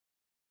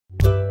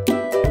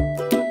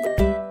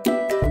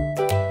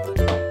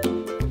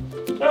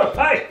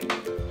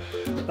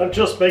I'm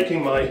just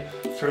making my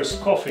first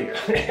coffee.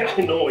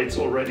 I know it's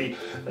already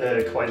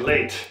quite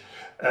late.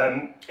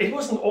 It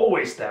wasn't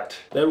always that.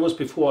 That was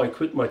before I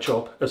quit my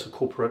job as a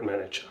corporate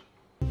manager.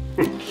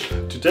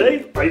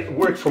 Today I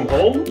work from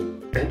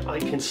home and I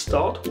can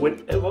start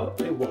whenever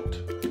I want.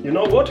 You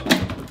know what?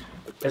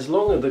 As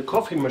long as the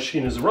coffee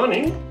machine is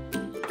running,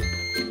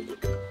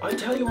 I'll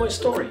tell you my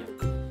story.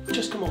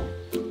 Just come on.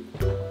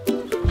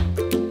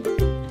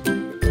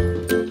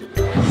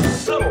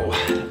 So,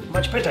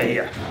 much better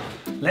here.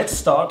 Let's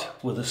start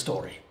with a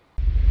story.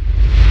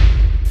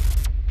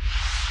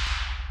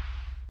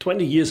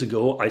 20 years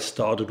ago, I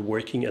started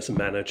working as a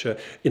manager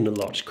in a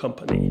large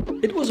company.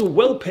 It was a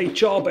well-paid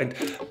job and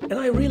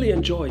I really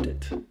enjoyed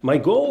it. My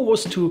goal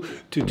was to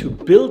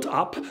build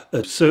up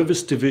a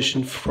service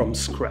division from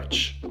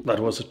scratch. That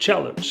was a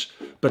challenge,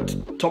 but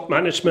top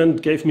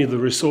management gave me the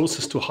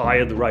resources to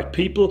hire the right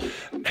people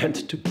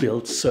and to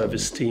build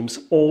service teams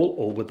all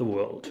over the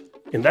world.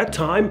 In that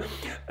time,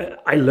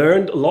 I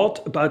learned a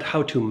lot about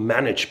how to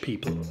manage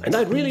people, and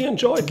I really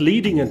enjoyed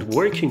leading and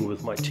working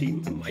with my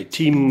team. My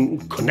team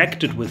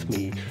connected with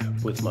me,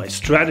 with my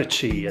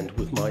strategy and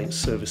with my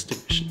service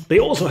division. They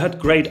also had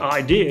great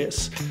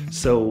ideas,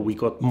 so we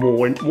got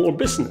more and more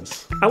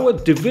business. Our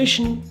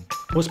division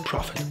was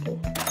profitable.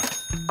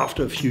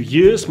 After a few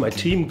years, my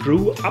team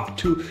grew up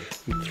to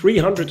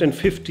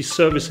 350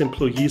 service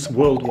employees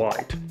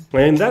worldwide.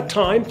 In that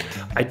time,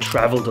 I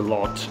traveled a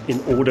lot in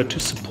order to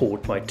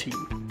support my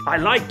team. I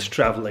liked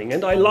traveling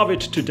and I love it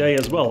today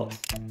as well.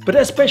 But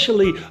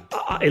especially,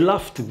 I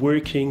loved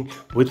working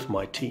with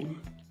my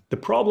team. The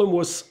problem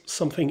was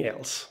something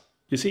else.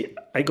 You see,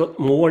 I got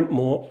more and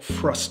more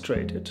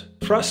frustrated.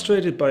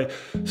 Frustrated by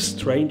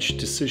strange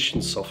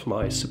decisions of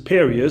my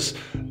superiors,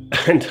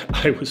 and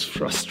I was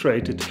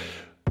frustrated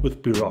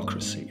with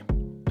bureaucracy.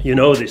 You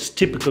know, these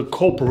typical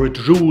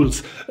corporate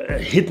rules,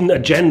 hidden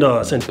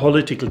agendas and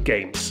political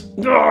games.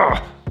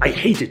 I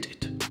hated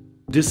it.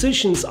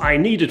 Decisions I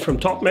needed from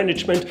top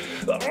management,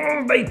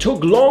 they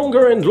took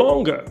longer and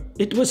longer.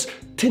 It was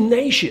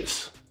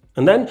tenacious.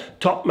 And then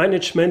top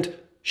management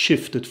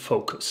shifted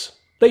focus.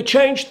 They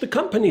changed the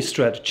company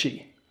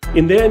strategy.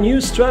 In their new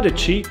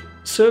strategy,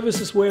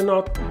 services were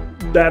not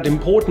that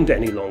important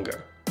any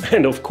longer.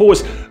 And of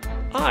course,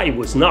 I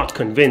was not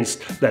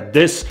convinced that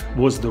this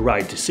was the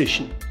right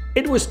decision.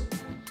 It was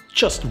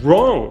just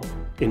wrong,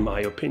 in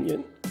my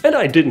opinion. And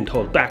I didn't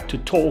hold back to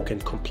talk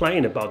and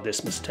complain about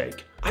this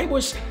mistake. I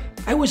was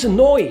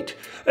annoyed.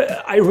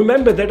 I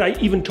remember that I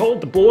even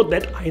told the board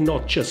that I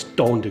not just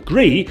don't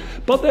agree,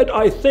 but that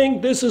I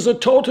think this is a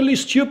totally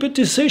stupid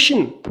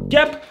decision.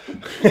 Yep,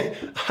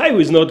 I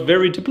was not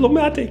very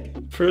diplomatic.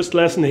 First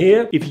lesson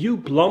here, if you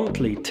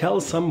bluntly tell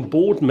some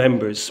board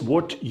members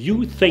what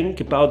you think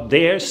about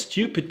their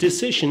stupid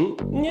decision,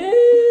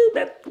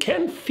 that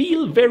can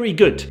feel very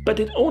good, but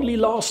it only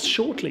lasts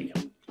shortly.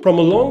 From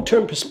a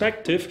long-term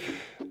perspective,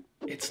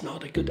 it's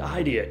not a good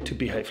idea to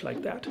behave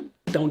like that.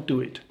 Don't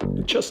do it.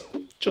 Just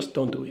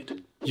don't do it.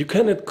 You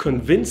cannot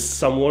convince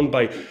someone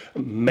by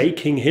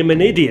making him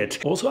an idiot.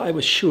 Also, I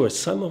was sure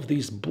some of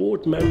these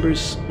board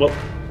members, well,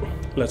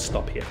 let's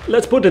stop here.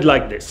 Let's put it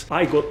like this.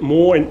 I got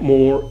more and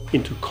more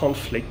into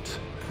conflict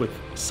with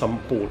some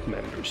board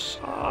members.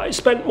 I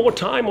spent more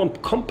time on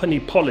company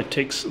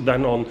politics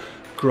than on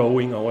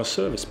growing our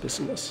service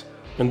business.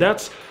 And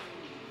that's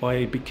why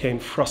I became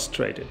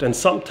frustrated and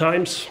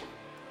sometimes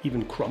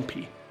even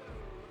grumpy.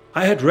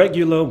 I had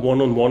regular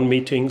one-on-one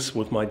meetings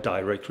with my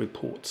direct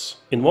reports.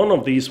 In one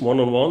of these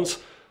one-on-ones,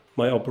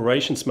 my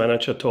operations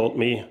manager told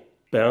me,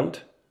 "Bernd,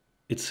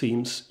 it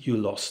seems you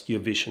lost your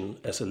vision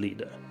as a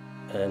leader."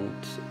 And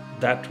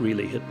that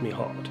really hit me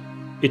hard.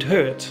 It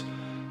hurt.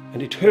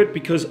 And it hurt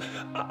because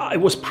I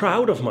was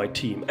proud of my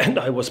team and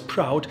I was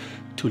proud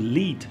to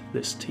lead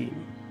this team.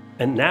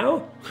 And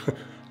now,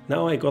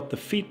 now I got the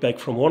feedback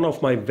from one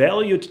of my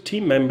valued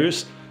team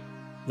members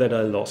that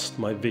I lost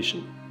my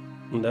vision.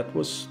 And that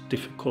was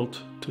difficult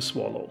to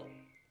swallow.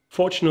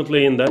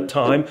 Fortunately, in that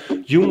time,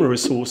 human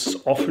resources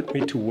offered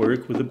me to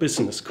work with a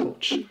business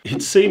coach.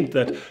 It seemed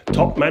that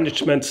top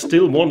management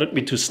still wanted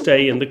me to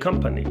stay in the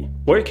company.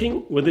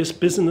 Working with this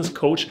business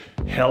coach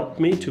helped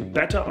me to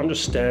better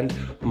understand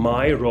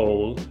my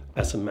role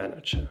as a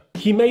manager.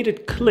 He made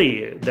it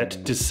clear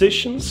that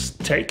decisions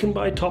taken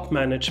by top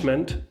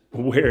management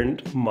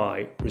weren't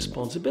my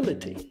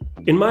responsibility.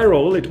 In my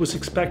role, it was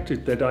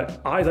expected that I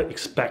either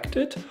expect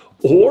it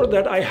or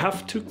that I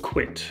have to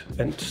quit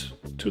and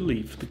to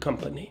leave the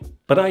company.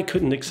 But I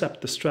couldn't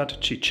accept the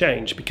strategy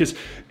change because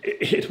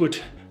it would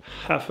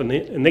have a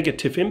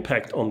negative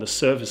impact on the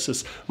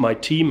services my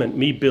team and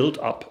me built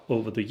up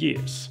over the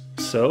years.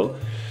 So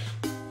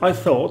I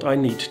thought I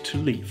needed to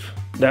leave.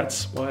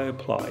 That's why I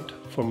applied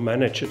for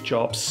manager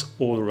jobs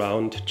all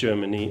around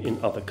Germany in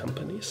other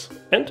companies.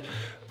 And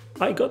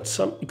I got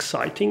some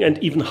exciting and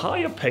even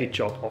higher paid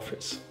job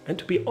offers. And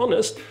to be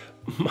honest,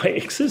 my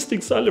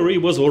existing salary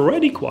was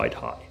already quite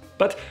high.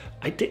 But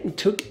I didn't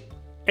took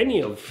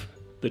any of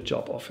the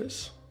job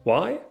offers.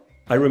 Why?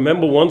 I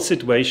remember one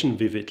situation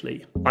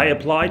vividly. I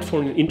applied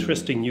for an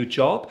interesting new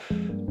job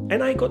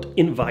and I got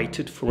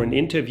invited for an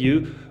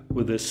interview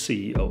with the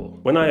CEO.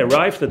 When I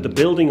arrived at the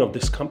building of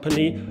this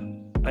company,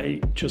 I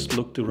just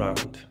looked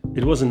around.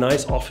 It was a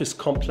nice office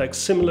complex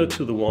similar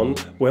to the one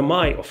where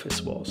my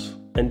office was.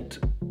 And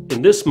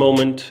in this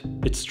moment,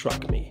 it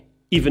struck me.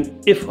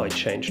 Even if I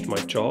changed my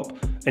job,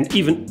 and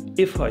even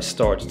if I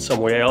started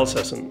somewhere else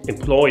as an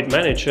employed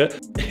manager,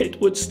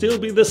 it would still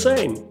be the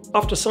same.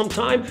 After some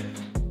time,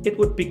 it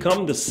would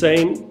become the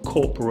same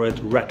corporate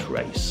rat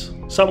race.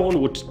 Someone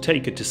would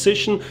take a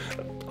decision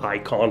I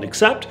can't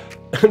accept,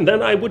 and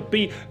then I would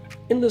be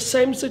in the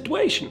same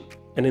situation.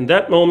 And in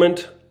that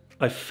moment,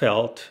 I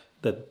felt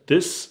that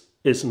this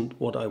isn't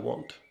what I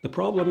want. The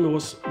problem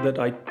was that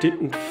I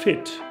didn't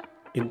fit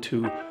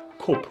into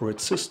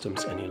corporate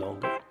systems any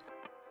longer.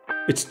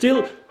 It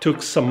still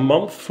took some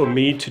months for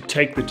me to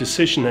take the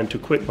decision and to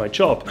quit my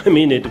job. I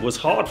mean, it was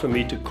hard for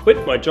me to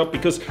quit my job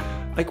because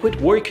I quit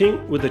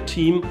working with a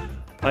team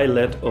I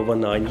led over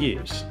 9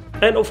 years.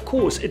 And of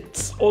course,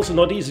 it's also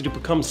not easy to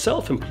become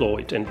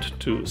self-employed and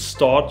to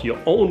start your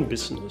own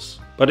business.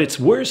 But it's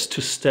worse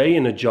to stay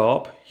in a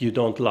job you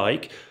don't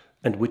like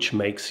and which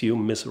makes you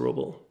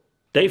miserable.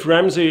 Dave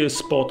Ramsey is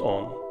spot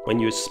on. When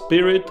your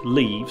spirit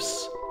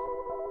leaves,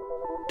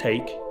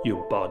 take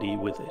your body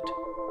with it.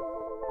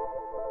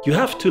 You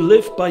have to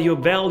live by your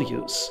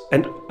values.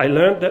 And I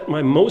learned that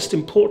my most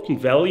important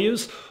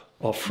values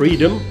are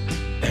freedom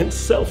and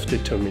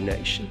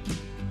self-determination.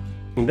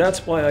 And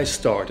that's why I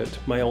started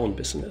my own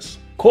business.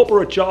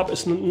 Corporate job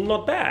is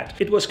not bad.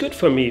 It was good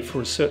for me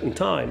for a certain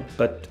time,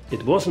 but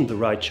it wasn't the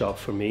right job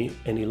for me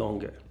any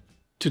longer.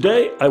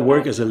 Today, I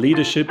work as a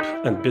leadership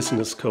and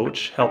business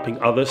coach, helping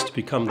others to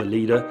become the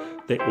leader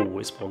they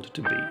always wanted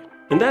to be.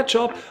 In that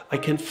job, I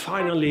can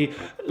finally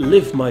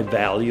live my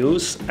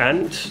values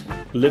and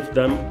live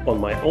them on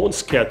my own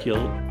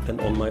schedule and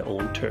on my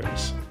own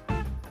terms.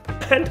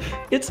 And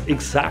it's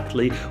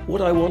exactly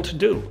what I want to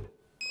do.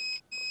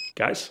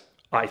 Guys,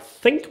 I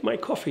think my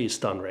coffee is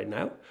done right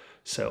now,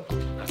 so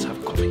let's have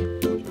a coffee.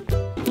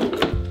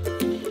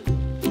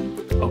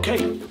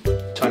 Okay,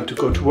 time to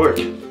go to work.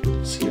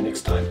 See you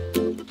next time.